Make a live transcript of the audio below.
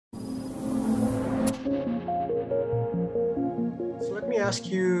ask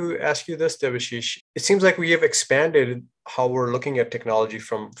you this, Debashish. It seems like we have expanded how we're looking at technology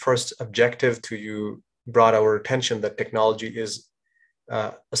from first objective to you brought our attention that technology is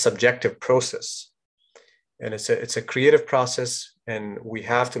a subjective process, and it's a creative process, and we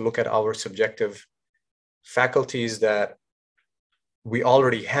have to look at our subjective faculties that we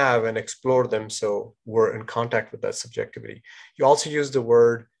already have and explore them so we're in contact with that subjectivity. You also use the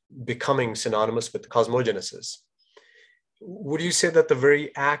word becoming synonymous with cosmogenesis. Would you say that the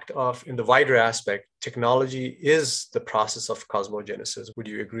very act of, in the wider aspect, technology is the process of cosmogenesis? Would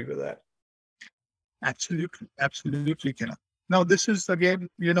you agree with that? Absolutely, absolutely, Kenneth. Now, this is again,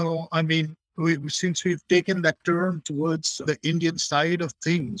 since we've taken that term towards the Indian side of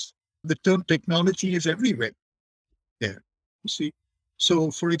things, the term technology is everywhere there. You see,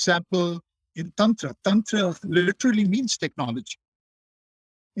 so for example, in Tantra literally means technology.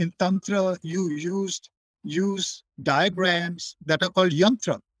 In Tantra, you use diagrams that are called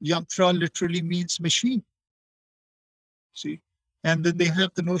yantra. Yantra literally means machine. See, and then they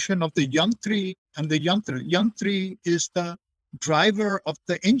have the notion of the yantri and the yantra. Yantri is the driver of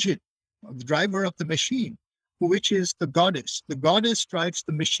the engine, the driver of the machine, which is the goddess. The goddess drives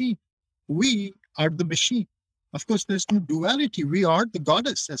the machine. We are the machine. Of course, there's no duality. We are the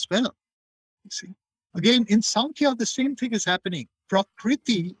goddess as well. You see, again, in Sankhya, the same thing is happening.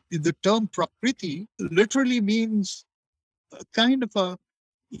 Prakriti, the term Prakriti literally means a kind of a,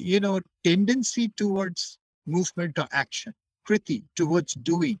 tendency towards movement or action. Kriti, towards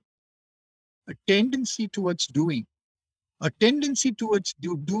doing. A tendency towards doing. A tendency towards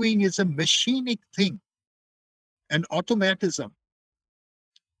doing is a machinic thing, an automatism.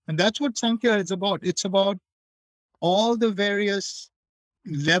 And that's what Sankhya is about. It's about all the various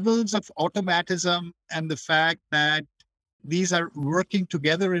levels of automatism and the fact that these are working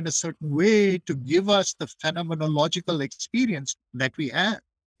together in a certain way to give us the phenomenological experience that we have.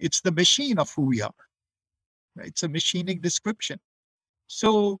 It's the machine of who we are. Right? It's a machinic description.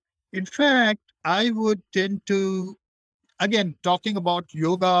 So, in fact, I would tend to, again, talking about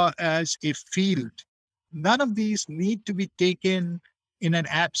yoga as a field, none of these need to be taken in an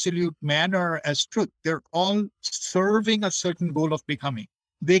absolute manner as truth. They're all serving a certain goal of becoming.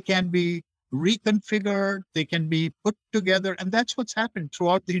 They can be reconfigured, they can be put together, and that's what's happened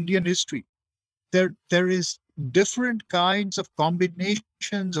throughout the Indian history. There is different kinds of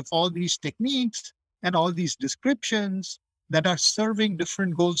combinations of all these techniques and all these descriptions that are serving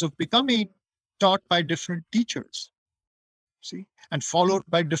different goals of becoming, taught by different teachers, see, and followed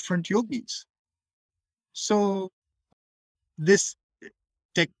by different yogis. So this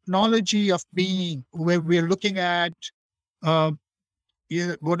technology of being, where we're looking at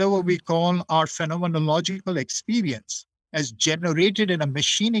whatever we call our phenomenological experience as generated in a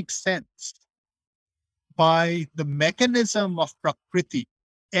machinic sense by the mechanism of Prakriti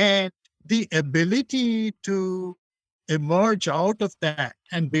and the ability to emerge out of that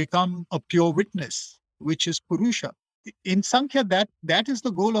and become a pure witness, which is Purusha. In Sankhya, that is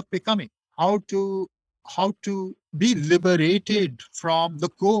the goal of becoming, how to be liberated from the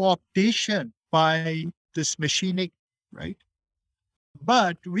co-optation by this machinic, right?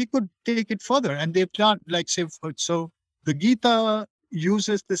 But we could take it further, and they've done, like, say, so the Gita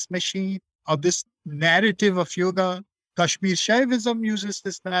uses this machine or this narrative of yoga. Kashmir Shaivism uses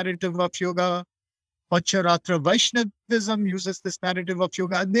this narrative of yoga. Pancharatra Vaishnavism uses this narrative of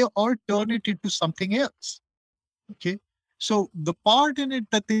yoga, and they all turn it into something else. Okay, so the part in it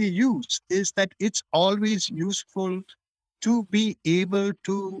that they use is that it's always useful to be able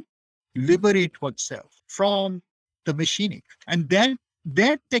to liberate oneself from the machinic, and then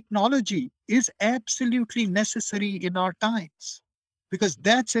that technology is absolutely necessary in our times, because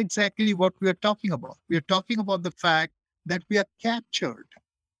that's exactly what we are talking about. We are talking about the fact that we are captured,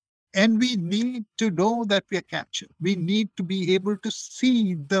 and we need to know that we are captured. We need to be able to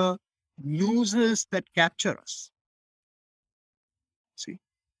see the nooses that capture us. See,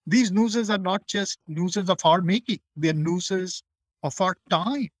 these nooses are not just nooses of our making. They're nooses of our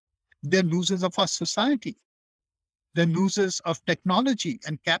time. They're nooses of our society. They're nooses of technology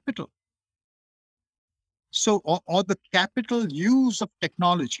and capital. So, or the capital use of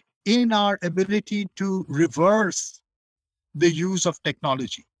technology in our ability to reverse the use of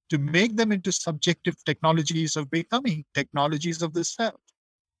technology, to make them into subjective technologies of becoming, technologies of the self.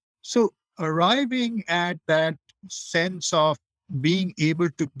 So arriving at that sense of being able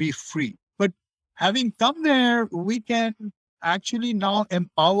to be free. But having come there, we can actually now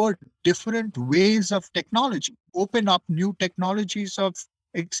empower different ways of technology, open up new technologies of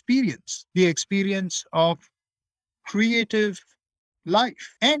experience, the experience of creative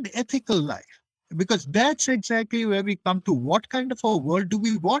life and ethical life. Because that's exactly where we come to what kind of a world do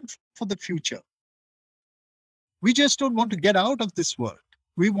we want for the future? We just don't want to get out of this world.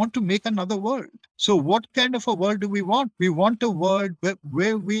 We want to make another world. So what kind of a world do we want? We want a world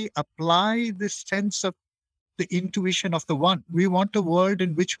where we apply this sense of the intuition of the one. We want a world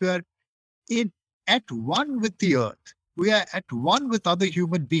in which we are in at one with the earth. We are at one with other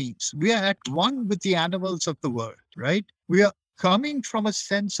human beings. We are at one with the animals of the world, right? We are coming from a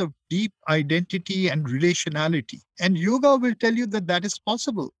sense of deep identity and relationality. And yoga will tell you that that is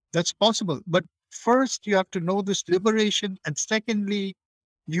possible. That's possible. But first, you have to know this liberation. And secondly,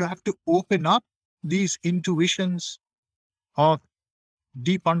 you have to open up these intuitions of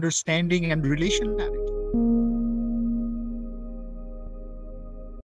deep understanding and relationality.